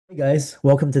Hey guys,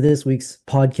 welcome to this week's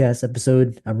podcast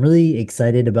episode. I'm really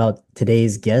excited about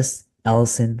today's guest,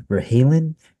 Alison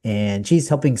Halen, and she's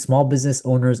helping small business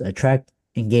owners attract,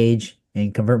 engage,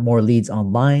 and convert more leads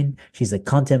online. She's a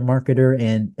content marketer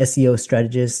and SEO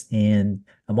strategist, and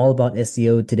I'm all about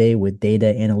SEO today with data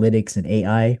analytics and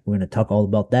AI. We're going to talk all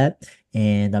about that,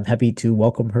 and I'm happy to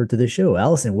welcome her to the show.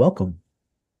 Alison, welcome.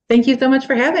 Thank you so much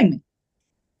for having me.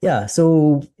 Yeah,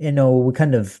 so we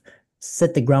kind of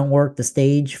set the groundwork, the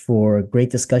stage for a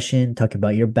great discussion, talk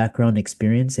about your background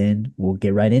experience, and we'll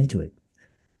get right into it.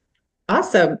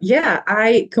 Awesome. Yeah,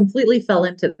 I completely fell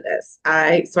into this.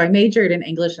 I majored in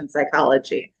English and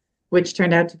psychology, which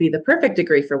turned out to be the perfect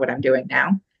degree for what I'm doing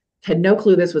now. Had no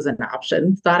clue this was an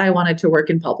option. Thought I wanted to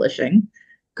work in publishing.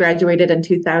 Graduated in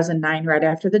 2009 right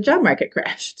after the job market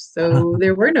crashed. So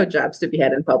there were no jobs to be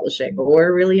had in publishing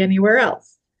or really anywhere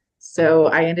else. So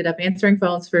I ended up answering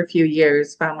phones for a few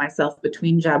years, found myself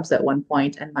between jobs at one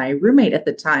point, and my roommate at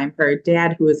the time, her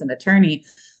dad, who was an attorney,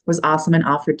 was awesome and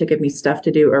offered to give me stuff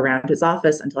to do around his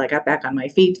office until I got back on my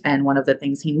feet. And one of the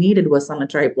things he needed was someone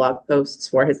to write blog posts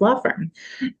for his law firm.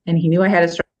 And he knew I had a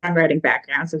strong writing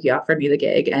background, so he offered me the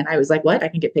gig. And I was like, what? I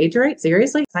can get paid to write?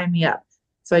 Seriously? Sign me up.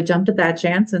 So I jumped at that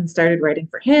chance and started writing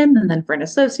for him and then for an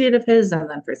associate of his and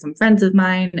then for some friends of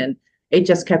mine. And it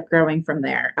just kept growing from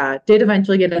there. Did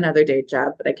eventually get another day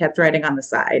job, but I kept writing on the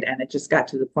side. And it just got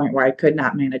to the point where I could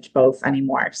not manage both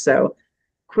anymore. So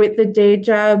quit the day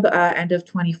job end of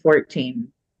 2014.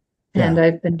 And Yeah,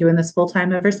 I've been doing this full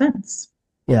time ever since.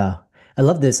 yeah. I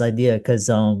love this idea because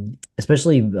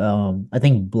especially I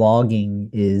think blogging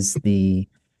is the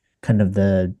kind of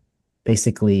the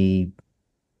basically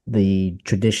the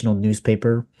traditional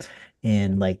newspaper,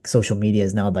 and like social media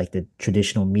is now like the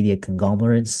traditional media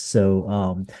conglomerates.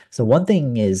 So one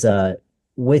thing is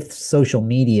with social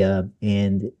media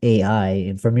and AI,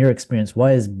 and from your experience,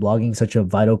 why is blogging such a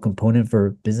vital component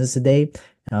for business today?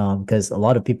 Because a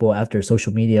lot of people after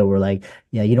social media were like,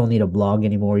 yeah, you don't need a blog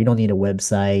anymore, you don't need a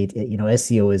website,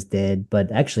 SEO is dead.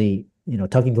 But actually,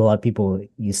 talking to a lot of people,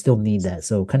 you still need that.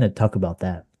 So kind of talk about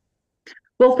that.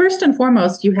 Well, first and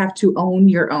foremost, you have to own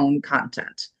your own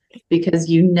content because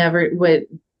you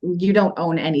don't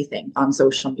own anything on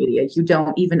social media. You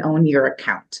don't even own your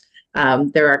account.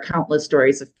 There are countless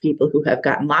stories of people who have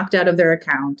gotten locked out of their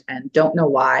account and don't know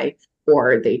why,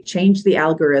 or they changed the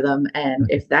algorithm. And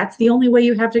if that's the only way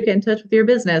you have to get in touch with your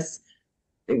business,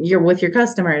 you're with your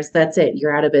customers, that's it,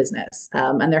 you're out of business.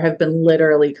 And there have been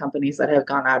literally companies that have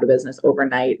gone out of business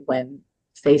overnight when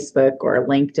Facebook or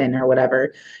LinkedIn or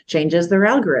whatever changes their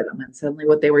algorithm and suddenly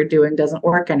what they were doing doesn't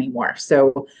work anymore.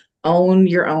 So own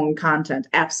your own content.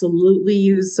 Absolutely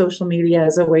use social media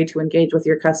as a way to engage with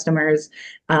your customers,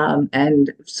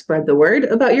 and spread the word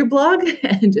about your blog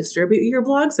and distribute your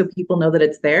blog so people know that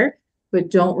it's there.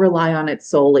 But don't rely on it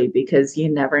solely because you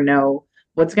never know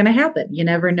what's going to happen. You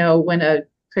never know when a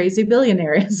crazy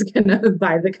billionaire is going to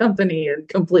buy the company and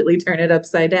completely turn it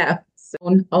upside down. So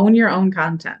own your own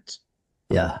content.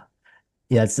 Yeah.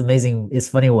 Yeah, it's amazing. It's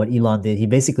funny what Elon did. He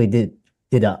basically did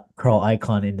a Carl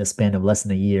Icahn in the span of less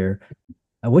than a year.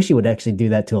 I wish he would actually do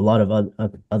that to a lot of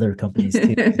other companies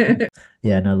too.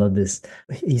 Yeah, and I love this.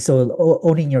 So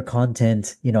owning your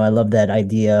content, I love that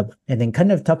idea. And then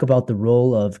kind of talk about the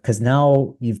role of, because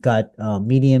now you've got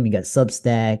Medium, you got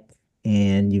Substack,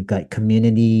 and you've got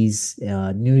communities,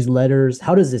 newsletters.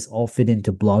 How does this all fit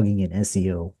into blogging and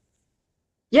SEO?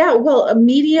 Yeah, well, a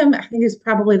Medium, I think, is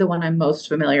probably the one I'm most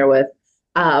familiar with.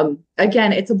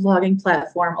 Again, it's a blogging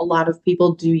platform. A lot of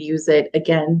people do use it.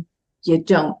 Again, you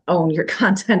don't own your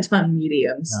content on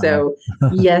Medium. Uh, So,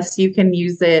 yes, you can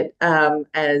use it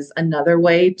as another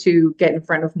way to get in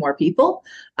front of more people.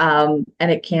 And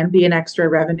it can be an extra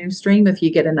revenue stream if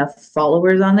you get enough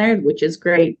followers on there, which is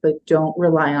great, but don't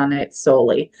rely on it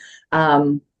solely.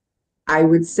 Um, I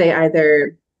would say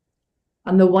either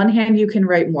on the one hand, you can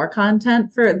write more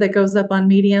content for that goes up on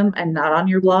Medium and not on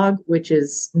your blog, which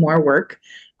is more work.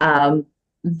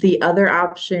 The other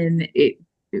option,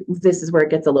 this is where it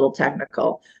gets a little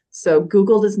technical. So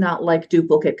Google does not like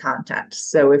duplicate content.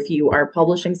 So if you are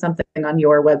publishing something on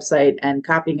your website and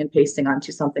copying and pasting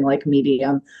onto something like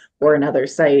Medium or another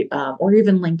site, or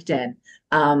even LinkedIn,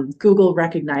 Google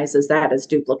recognizes that as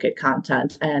duplicate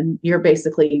content, and you're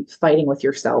basically fighting with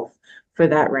yourself for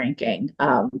that ranking,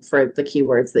 for the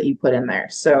keywords that you put in there.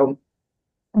 So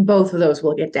both of those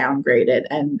will get downgraded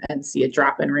and see a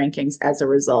drop in rankings as a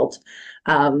result.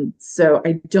 So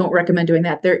I don't recommend doing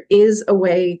that. There is a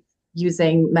way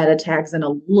using meta tags and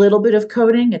a little bit of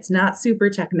coding. It's not super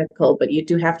technical, but you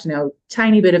do have to know a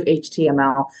tiny bit of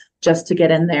HTML just to get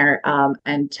in there,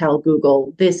 and tell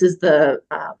Google, this is the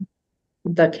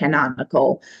the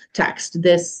canonical text.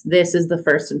 This is the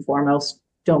first and foremost.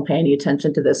 Don't pay any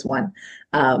attention to this one.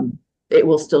 It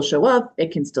will still show up.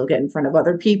 It can still get in front of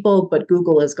other people, but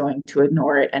Google is going to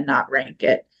ignore it and not rank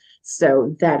it.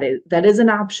 So that is an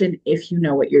option if you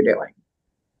know what you're doing.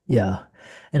 Yeah.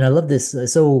 And I love this.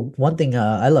 So one thing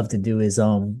I love to do is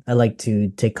I like to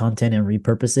take content and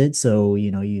repurpose it. So,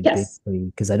 you Yes. basically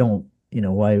because I don't,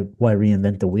 why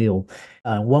reinvent the wheel?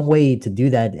 One way to do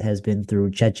that has been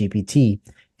through ChatGPT.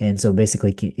 And so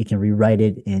basically it can rewrite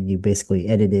it and you basically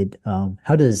edit it.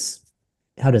 How does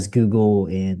Google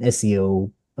and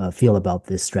SEO feel about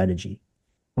this strategy?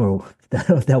 Or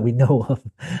that we know of?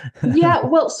 Yeah,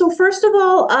 well, so first of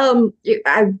all,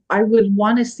 I would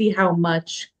want to see how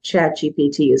much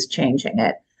ChatGPT is changing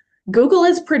it. Google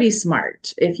is pretty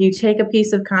smart. If you take a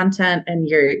piece of content and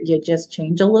you just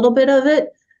change a little bit of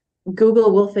it,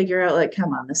 Google will figure out like,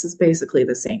 come on, this is basically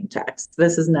the same text.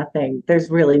 This is nothing, there's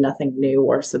really nothing new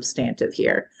or substantive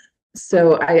here.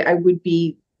 So I would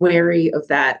be wary of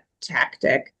that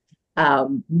tactic.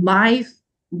 My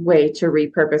way to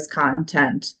repurpose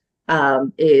content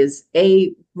is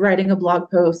writing a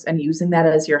blog post and using that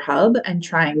as your hub and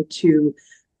trying to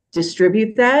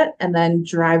distribute that and then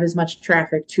drive as much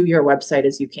traffic to your website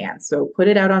as you can. So put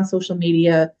it out on social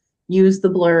media, use the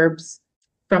blurbs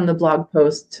from the blog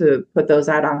post to put those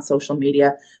out on social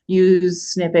media, use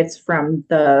snippets from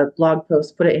the blog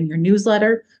post, put it in your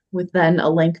newsletter with then a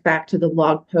link back to the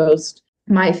blog post.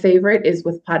 My favorite is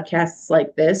with podcasts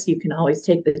like this. You can always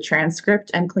take the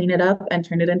transcript and clean it up and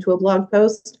turn it into a blog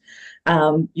post.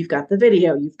 You've got the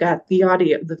video, you've got the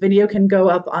audio. The video can go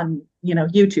up on,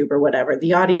 YouTube or whatever.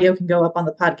 The audio can go up on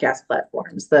the podcast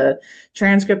platforms. The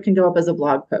transcript can go up as a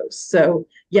blog post. So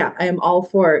yeah, I am all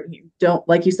for, don't,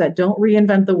 like you said, don't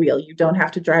reinvent the wheel. You don't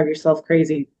have to drive yourself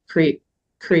crazy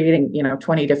creating,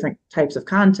 20 different types of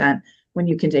content when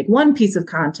you can take one piece of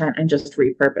content and just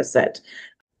repurpose it.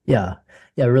 Yeah.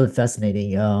 Yeah, really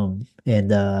fascinating. And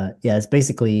yeah, it's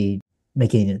basically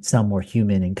making it sound more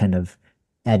human and kind of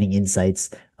adding insights.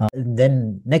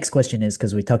 Then next question is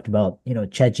because we talked about,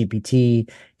 ChatGPT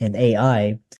and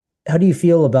AI. How do you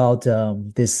feel about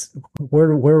this?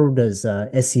 Where does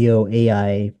SEO,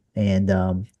 AI,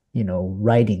 and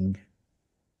writing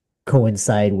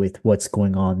coincide with what's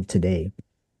going on today?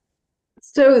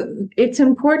 So it's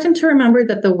important to remember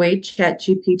that the way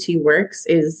ChatGPT works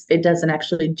is it doesn't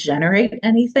actually generate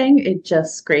anything. It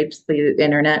just scrapes the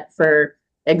internet for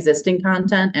existing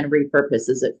content and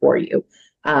repurposes it for you,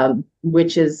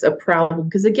 which is a problem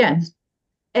because again,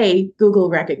 Google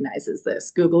recognizes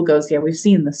this. Google goes, yeah, we've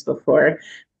seen this before.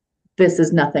 This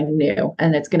is nothing new.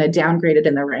 And it's going to downgrade it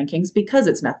in the rankings because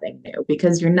it's nothing new,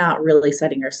 because you're not really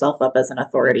setting yourself up as an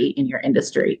authority in your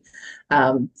industry.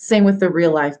 Same with the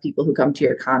real life people who come to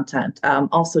your content.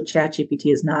 Also,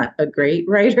 ChatGPT is not a great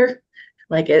writer.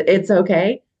 Like it's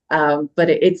okay, but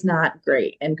it's not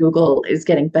great. And Google is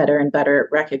getting better and better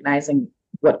at recognizing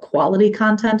what quality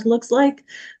content looks like.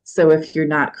 So if you're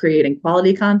not creating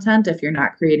quality content, if you're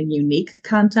not creating unique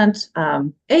content,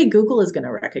 Google is going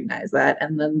to recognize that.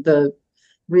 And then the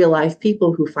real life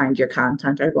people who find your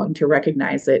content are going to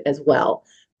recognize it as well.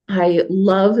 I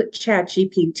love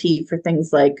ChatGPT for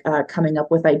things like coming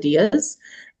up with ideas.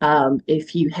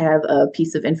 If you have a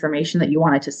piece of information that you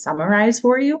wanted to summarize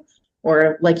for you,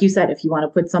 or like you said, if you want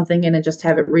to put something in and just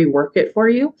have it rework it for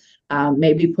you,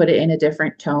 maybe put it in a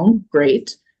different tone,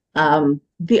 great.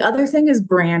 The other thing is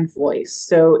brand voice.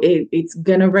 So it's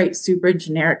going to write super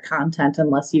generic content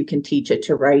unless you can teach it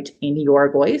to write in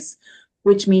your voice,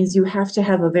 which means you have to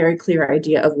have a very clear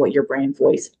idea of what your brand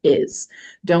voice is.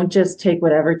 Don't just take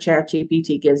whatever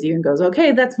ChatGPT gives you and goes,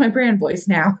 okay, that's my brand voice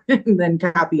now, and then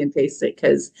copy and paste it,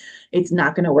 because it's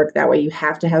not going to work that way. You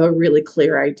have to have a really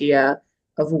clear idea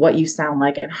of what you sound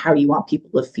like and how you want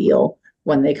people to feel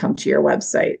when they come to your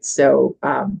website. So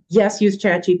yes, use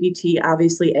ChatGPT.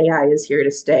 Obviously, AI is here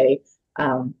to stay,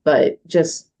 but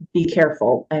just be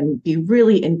careful and be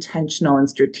really intentional and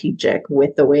strategic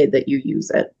with the way that you use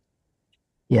it.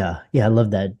 Yeah, yeah, I love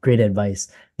that. Great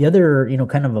advice. The other,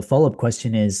 kind of a follow-up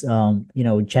question is,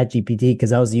 ChatGPT,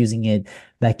 because I was using it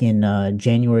back in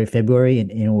January, February, and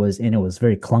it was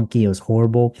very clunky. It was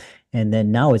horrible. And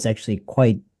then now it's actually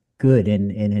quite good,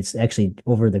 and it's actually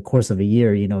over the course of a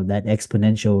year, that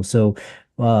exponential. So,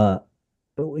 uh,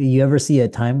 you ever see a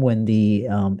time when the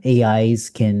AIs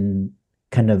can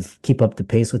kind of keep up the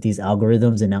pace with these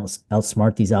algorithms and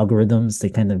outsmart these algorithms to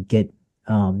kind of get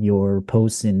your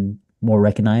posts and more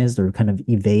recognized or kind of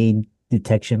evade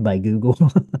detection by Google.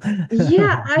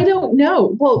 Yeah, I don't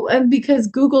know. Well, and because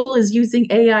Google is using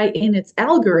AI in its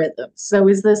algorithm. So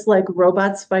is this like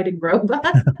robots fighting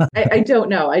robots? I don't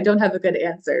know. I don't have a good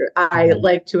answer. I Yeah.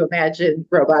 like to imagine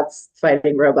robots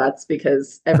fighting robots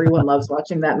because everyone loves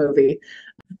watching that movie.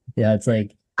 Yeah, it's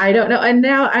like I don't know. And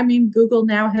now, I mean, Google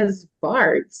now has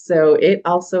Bard, so it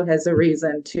also has a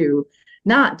reason to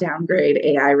not downgrade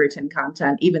AI written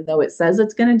content, even though it says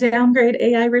it's going to downgrade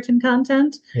AI written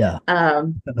content. yeah.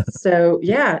 So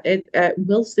yeah,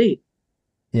 we'll see.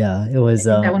 Yeah, it I was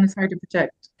think that one is hard to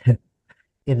protect.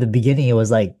 in the beginning it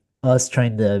was like us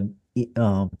trying to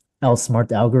outsmart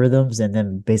the algorithms, and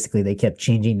then basically they kept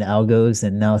changing the algos,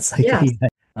 and now it's like Yes. AI.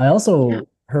 I Yeah. also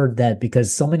heard that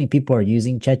because so many people are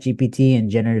using ChatGPT and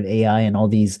generative AI and all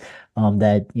these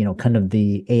that kind of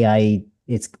the AI,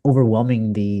 it's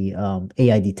overwhelming the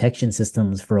AI detection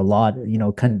systems for a lot,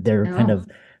 they're kind Oh. of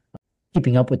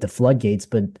keeping up with the floodgates,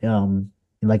 but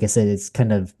like I said, it's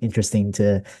kind of interesting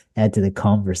to add to the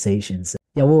conversation. So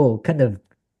yeah, we'll kind of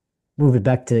move it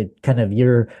back to kind of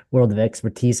your world of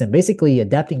expertise, and basically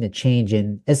adapting to change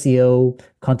in SEO.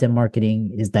 Content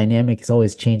marketing is dynamic, it's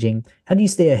always changing. How do you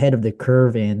stay ahead of the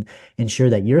curve and ensure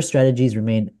that your strategies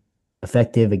remain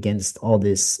effective against all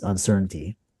this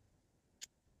uncertainty?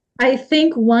 I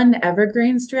think one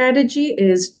evergreen strategy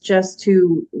is just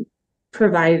to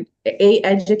provide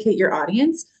educate your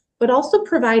audience, but also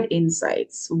provide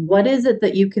insights. What is it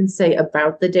that you can say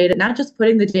about the data? Not just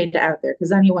putting the data out there,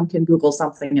 because anyone can Google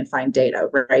something and find data,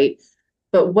 right?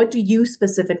 But what do you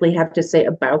specifically have to say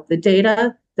about the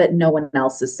data that no one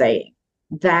else is saying?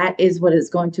 That is what is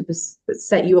going to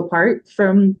set you apart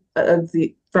from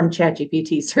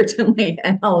ChatGPT certainly,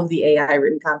 and all of the AI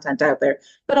written content out there,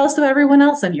 but also everyone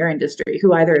else in your industry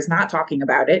who either is not talking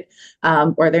about it,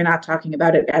 or they're not talking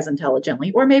about it as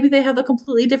intelligently, or maybe they have a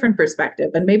completely different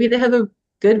perspective, and maybe they have a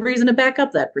good reason to back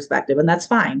up that perspective, and that's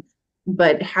fine.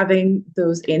 But having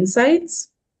those insights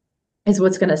is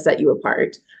what's going to set you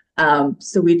apart.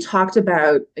 So we talked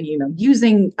about,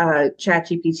 using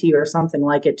ChatGPT or something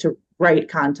like it to write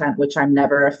content, which I'm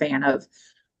never a fan of.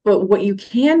 But what you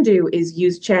can do is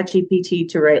use ChatGPT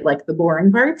to write like the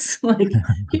boring parts. Like,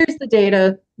 here's the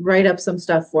data, write up some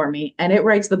stuff for me, and it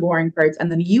writes the boring parts,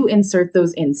 and then you insert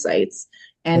those insights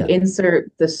and Yeah.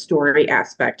 insert the story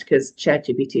aspect because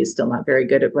ChatGPT is still not very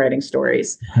good at writing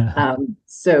stories.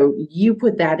 So you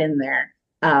put that in there.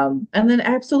 And then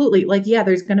absolutely, like, yeah,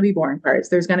 there's going to be boring parts.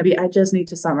 There's going to be, I just need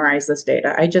to summarize this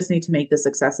data. I just need to make this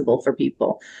accessible for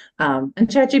people. And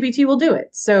ChatGPT will do it.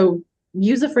 So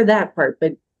use it for that part,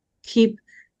 but keep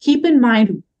keep in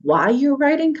mind why you're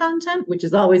writing content, which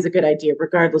is always a good idea,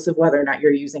 regardless of whether or not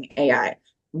you're using AI.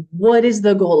 What is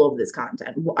the goal of this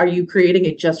content? Are you creating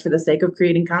it just for the sake of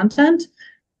creating content?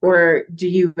 Or do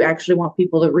you actually want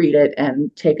people to read it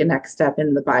and take a next step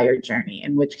in the buyer journey?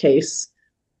 In which case,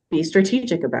 be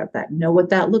strategic about that. Know what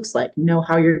that looks like. Know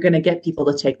how you're going to get people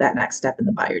to take that next step in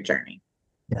the buyer journey.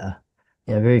 Yeah.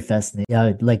 Yeah, very fascinating.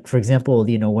 Yeah, like for example,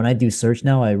 when I do search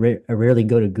now, I rarely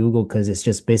go to Google because it's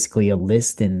just basically a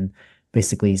list, and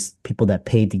basically people that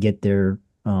paid to get their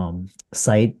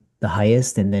site the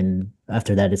highest, and then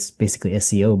after that it's basically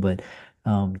SEO. But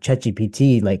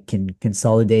ChatGPT like can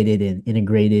consolidate it and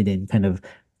integrate it and kind of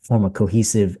form a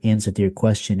cohesive answer to your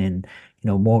question. And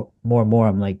more and more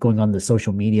I'm like going on the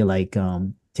social media like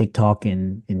TikTok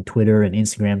and Twitter and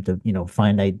Instagram to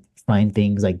find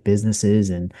things like businesses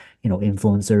and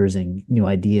influencers and new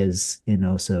ideas,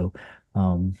 so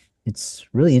it's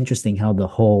really interesting how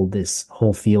this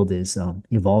whole field is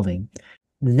evolving.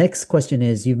 The next question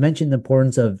is, you've mentioned the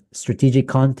importance of strategic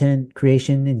content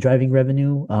creation in driving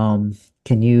revenue.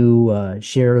 Can you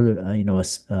share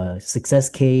a success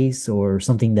case or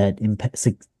something that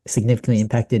significantly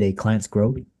impacted a client's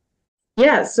growth?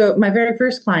 Yeah, so my very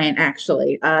first client,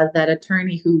 actually, that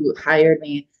attorney who hired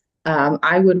me,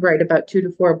 I would write about 2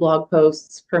 to 4 blog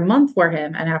posts per month for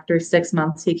him. And after 6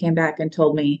 months, he came back and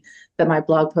told me that my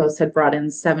blog posts had brought in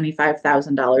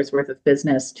 $75,000 worth of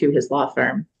business to his law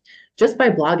firm just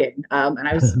by blogging. And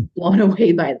I was blown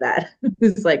away by that. It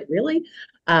was like, really?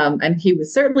 And he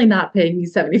was certainly not paying me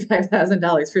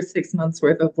 $75,000 for 6 months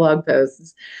worth of blog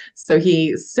posts. So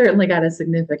he certainly got a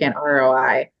significant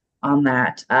ROI on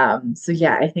that. So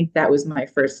yeah, I think that was my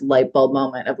first light bulb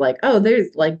moment of like, oh,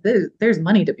 there's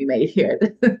money to be made here.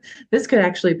 This could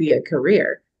actually be a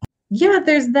career. Yeah,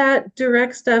 there's that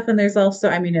direct stuff. And there's also,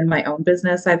 I mean, in my own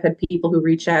business, I've had people who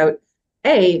reach out.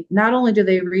 Not only do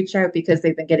they reach out because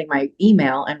they've been getting my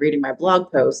email and reading my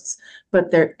blog posts,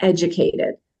 but they're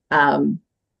educated. Um,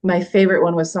 My favorite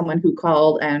one was someone who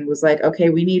called and was like,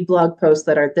 okay, we need blog posts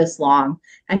that are this long.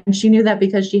 And she knew that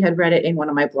because she had read it in one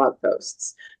of my blog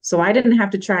posts. So I didn't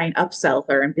have to try and upsell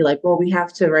her and be like, well, we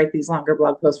have to write these longer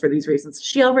blog posts for these reasons.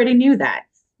 She already knew that.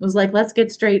 It was like, let's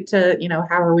get straight to,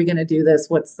 how are we going to do this?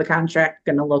 What's the contract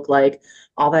going to look like?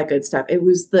 All that good stuff. It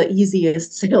was the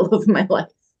easiest sale of my life.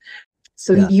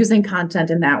 So Yeah. using content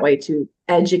in that way to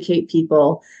educate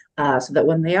people so that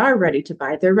when they are ready to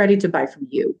buy, they're ready to buy from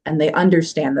you and they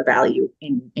understand the value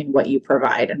in what you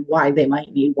provide and why they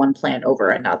might need one plan over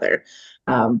another.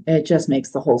 It just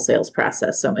makes the whole sales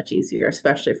process so much easier,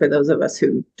 especially for those of us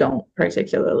who don't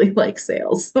particularly like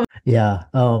sales. Yeah.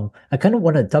 I kind of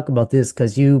want to talk about this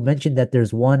because you mentioned that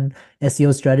there's one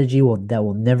SEO strategy that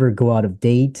will never go out of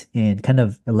date and kind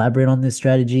of elaborate on this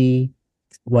strategy,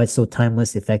 why it's so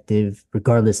timeless, effective,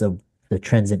 regardless of the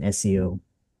trends in SEO.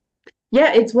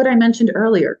 Yeah, it's what I mentioned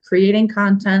earlier, creating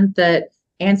content that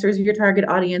answers your target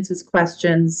audience's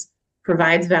questions,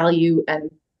 provides value,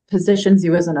 and positions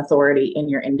you as an authority in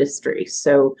your industry.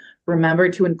 So remember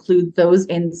to include those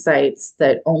insights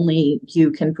that only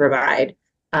you can provide,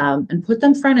 and put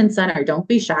them front and center. Don't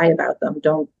be shy about them.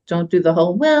 Don't do the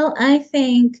whole, well, I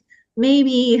think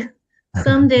maybe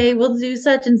someday we'll do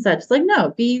such and such. It's like,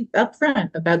 no, be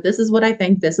upfront about this is what I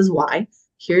think, this is why.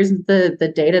 Here's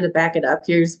the data to back it up.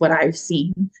 Here's what I've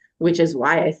seen, which is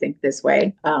why I think this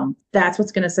way. That's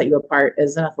what's going to set you apart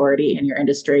as an authority in your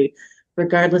industry,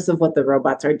 regardless of what the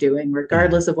robots are doing,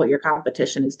 regardless of what your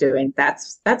competition is doing.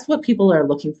 That's what people are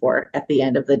looking for at the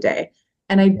end of the day.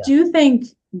 And I Yeah. do think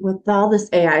with all this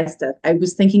AI stuff, I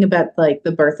was thinking about like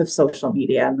the birth of social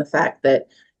media and the fact that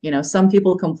some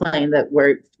people complain that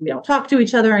we don't talk to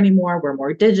each other anymore. We're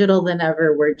more digital than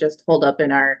ever. We're just holed up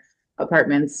in our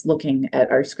apartments looking at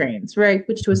our screens, right?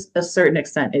 Which to a certain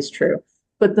extent is true.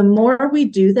 But the more we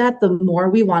do that, the more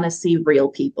we want to see real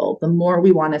people, the more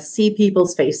we want to see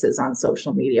people's faces on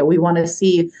social media. We went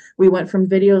from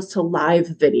videos to live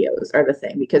videos are the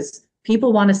thing because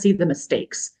people want to see the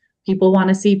mistakes. People want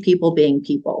to see people being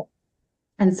people.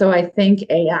 And so I think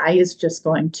AI is just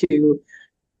going to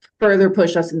further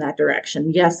push us in that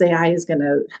direction. Yes, AI is going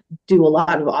to do a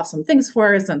lot of awesome things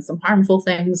for us and some harmful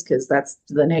things because that's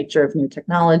the nature of new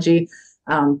technology.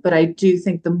 But I do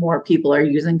think the more people are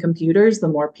using computers, the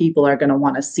more people are going to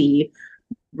want to see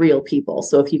real people.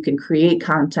 So if you can create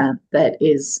content that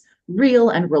is real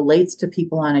and relates to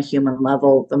people on a human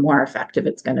level, the more effective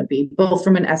it's going to be, both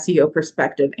from an SEO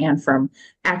perspective and from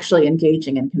actually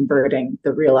engaging and converting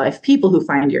the real life people who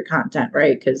find your content,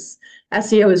 right? Because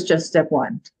SEO is just step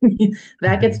one.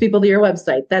 That gets Mhm. people to your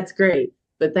website. That's great.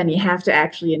 But then you have to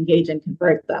actually engage and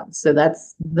convert them. So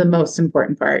that's the most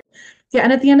important part. Yeah.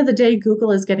 And at the end of the day,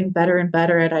 Google is getting better and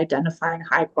better at identifying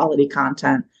high quality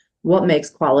content. What makes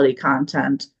quality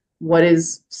content? What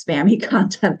is spammy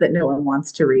content that no one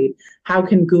wants to read? How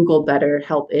can Google better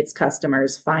help its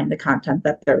customers find the content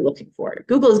that they're looking for?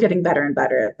 Google is getting better and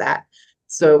better at that.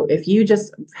 So if you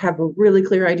just have a really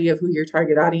clear idea of who your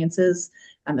target audience is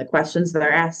and the questions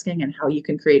they're asking and how you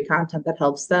can create content that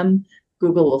helps them,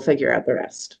 Google will figure out the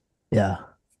rest. Yeah.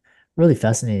 Really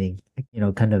fascinating.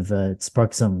 Kind of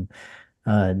spark some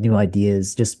new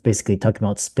ideas, just basically talking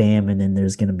about spam, and then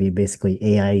there's going to be basically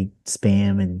AI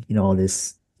spam and all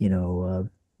this,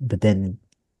 but then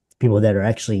people that are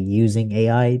actually using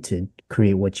AI to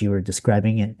create what you were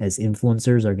describing as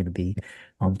influencers are going to be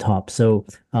on top. So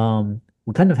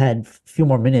we kind of had a few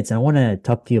more minutes, and I want to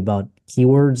talk to you about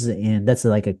keywords, and that's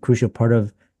like a crucial part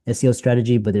of SEO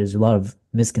strategy, but there's a lot of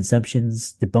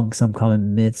misconceptions, debunk some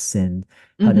common myths, and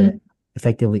how to Mm-hmm.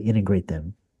 effectively integrate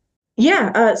them.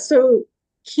 Yeah, so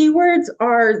keywords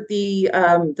are the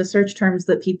search terms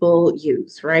that people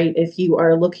use, right? If you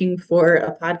are looking for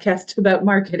a podcast about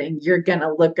marketing, you're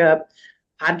gonna look up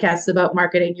podcasts about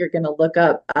marketing. You're gonna look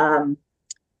up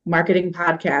marketing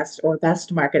podcast or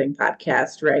best marketing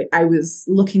podcast, right? I was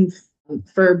looking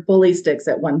for bully sticks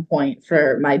at one point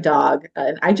for my dog,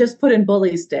 and I just put in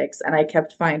bully sticks, and I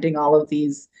kept finding all of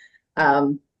these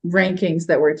rankings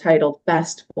that were titled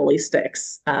best bully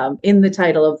sticks in the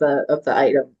title of the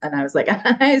item, and I was like,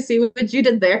 I see what you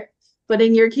did there,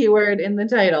 putting your keyword in the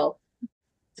title.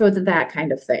 So it's that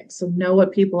kind of thing. So know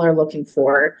what people are looking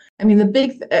for. I mean, the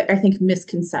big, I think,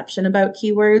 misconception about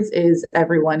keywords is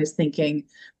everyone is thinking,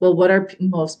 well, what are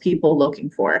most people looking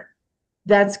for?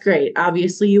 That's great.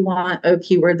 Obviously, you want a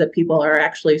keyword that people are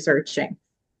actually searching.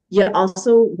 You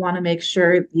also want to make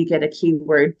sure you get a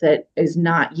keyword that is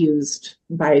not used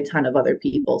by a ton of other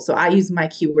people. So I use my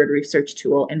keyword research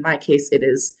tool. In my case, it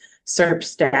is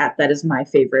SERPstat. That is my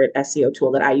favorite SEO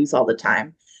tool that I use all the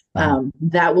time. Uh-huh.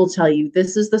 That will tell you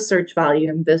this is the search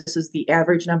volume, this is the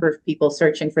average number of people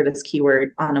searching for this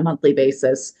keyword on a monthly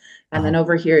basis. And Uh-huh. then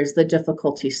over here is the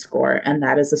difficulty score, and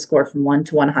that is a score from 1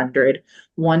 to 100.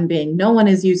 1 being no one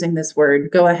is using this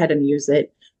word, go ahead and use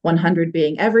it. 100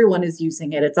 being everyone is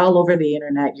using it, it's all over the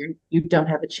internet, you don't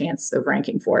have a chance of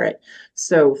ranking for it.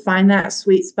 So find that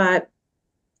sweet spot.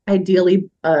 Ideally,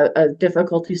 a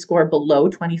difficulty score below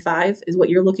 25 is what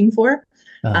you're looking for,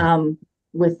 Uh-huh. um,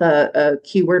 with a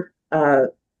keyword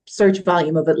search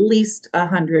volume of at least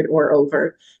 100 or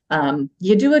over.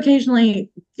 You do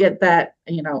occasionally get that,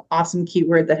 awesome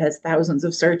keyword that has thousands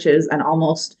of searches and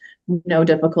almost no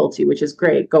difficulty, which is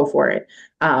great. Go for it.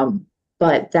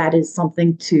 But that is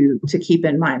something to keep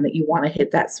in mind, that you want to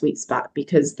hit that sweet spot,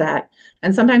 because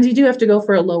and sometimes you do have to go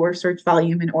for a lower search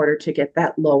volume in order to get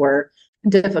that lower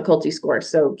difficulty score.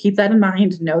 So keep that in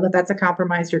mind. Know that that's a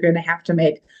compromise you're going to have to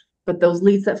make, but those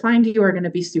leads that find you are going to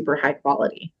be super high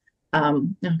quality. Oh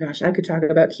gosh, I could talk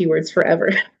about keywords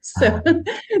forever. So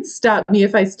stop me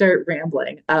if I start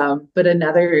rambling. But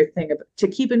another thing to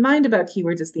keep in mind about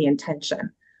keywords is the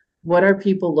intention. What are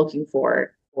people looking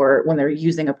for, or when they're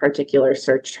using a particular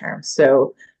search term?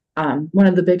 So one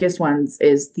of the biggest ones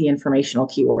is the informational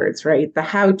keywords, right? The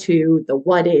how to, the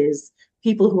what is,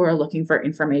 people who are looking for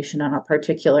information on a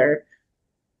particular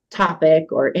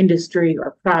topic or industry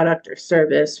or product or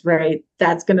service, right?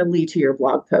 That's going to lead to your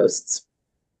blog posts.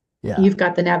 Yeah. You've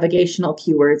got the navigational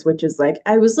keywords, which is like,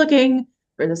 I was looking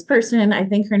for this person. I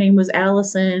think her name was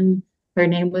Alison. Her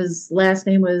last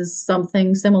name was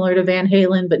something similar to Van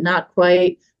Halen, but not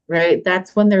quite, right?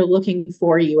 That's when they're looking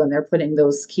for you and they're putting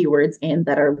those keywords in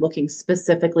that are looking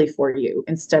specifically for you,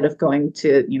 instead of going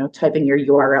to, typing your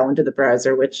URL into the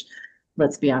browser, which,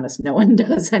 let's be honest, no one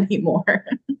does anymore.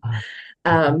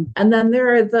 And then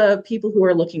there are the people who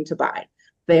are looking to buy.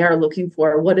 They are looking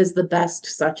for, what is the best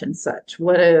such and such?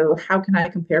 How can I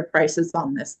compare prices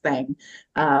on this thing?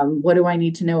 What do I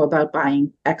need to know about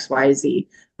buying XYZ?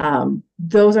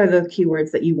 Those are the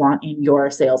keywords that you want in your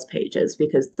sales pages,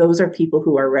 because those are people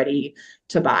who are ready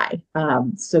to buy.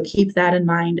 So keep that in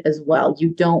mind as well. You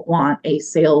don't want a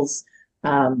sales,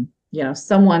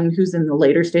 someone who's in the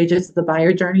later stages of the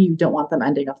buyer journey. You don't want them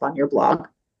ending up on your blog.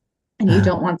 And you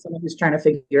don't want someone who's trying to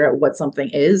figure out what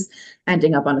something is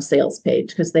ending up on a sales page,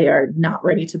 because they are not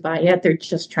ready to buy yet. They're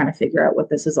just trying to figure out what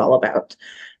this is all about.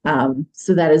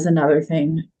 So that is another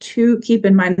thing to keep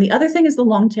in mind. The other thing is the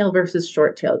long tail versus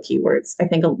short tail keywords. I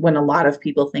think when a lot of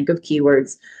people think of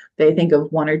keywords, they think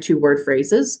of 1 or 2 word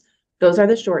phrases. Those are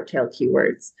the short tail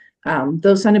keywords.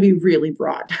 Those tend to be really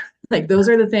broad. Like, those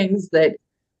are the things that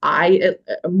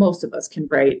most of us can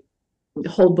write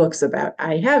whole books about.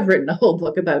 I have written a whole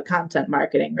book about content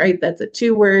marketing, right? That's a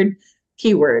 2-word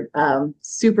keyword,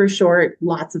 super short,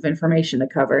 lots of information to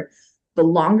cover. The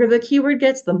longer the keyword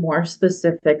gets, the more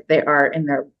specific they are in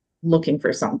their looking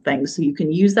for something. So you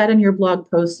can use that in your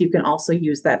blog posts. You can also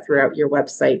use that throughout your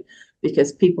website,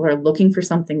 because people are looking for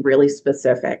something really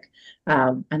specific.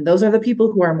 And those are the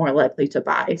people who are more likely to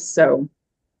buy. So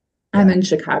I'm Yeah. in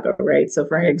Chicago, right? So,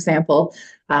 for example,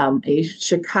 a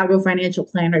Chicago financial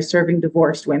planner serving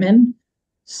divorced women,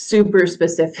 super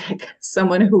specific.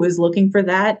 Someone who is looking for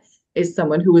that is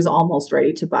someone who is almost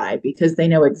ready to buy, because they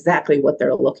know exactly what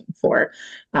they're looking for.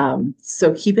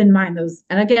 So keep in mind those.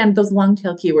 And again, those long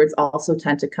tail keywords also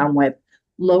tend to come with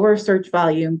lower search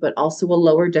volume, but also a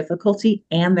lower difficulty,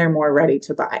 and they're more ready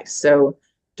to buy. So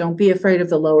don't be afraid of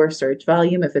the lower search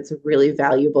volume if it's a really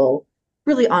valuable,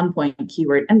 really on point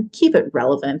keyword, and keep it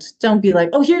relevant. Don't be like,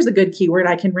 oh, here's a good keyword,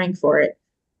 I can rank for it.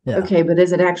 Yeah. Okay, but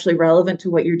is it actually relevant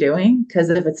to what you're doing? Because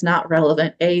if it's not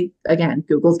relevant, again,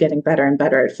 Google's getting better and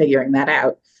better at figuring that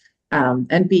out.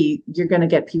 And B, you're going to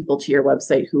get people to your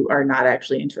website who are not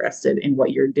actually interested in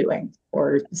what you're doing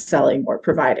or selling or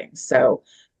providing. So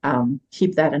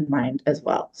keep that in mind as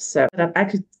well. So I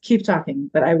could keep talking,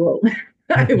 but I will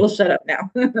I will shut up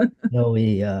now. No,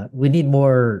 we need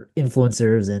more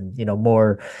influencers and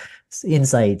more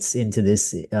insights into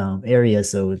this area.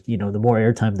 So, the more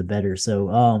airtime, the better. So,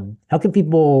 how can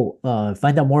people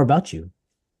find out more about you?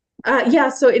 Yeah,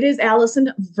 so it is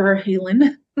Alison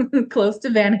Verhalen, close to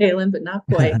Van Halen, but not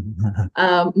quite.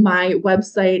 My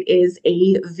website is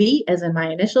AV, as in my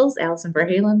initials, Alison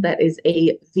Verhalen. That is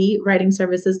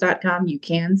avwritingservices.com. You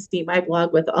can see my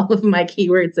blog with all of my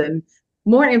keywords and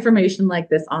more information like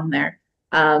this on there.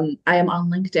 I am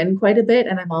on LinkedIn quite a bit,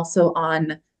 and I'm also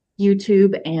on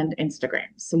YouTube and Instagram.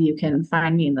 So you can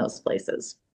find me in those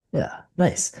places. Yeah,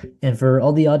 nice. And for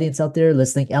all the audience out there,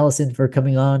 let's thank Allison for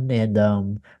coming on. And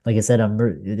like I said,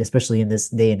 especially in this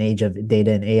day and age of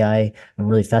data and AI, I'm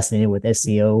really fascinated with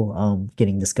SEO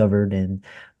getting discovered. And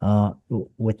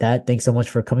with that, thanks so much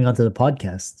for coming onto the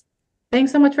podcast.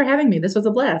 Thanks so much for having me. This was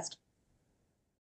a blast.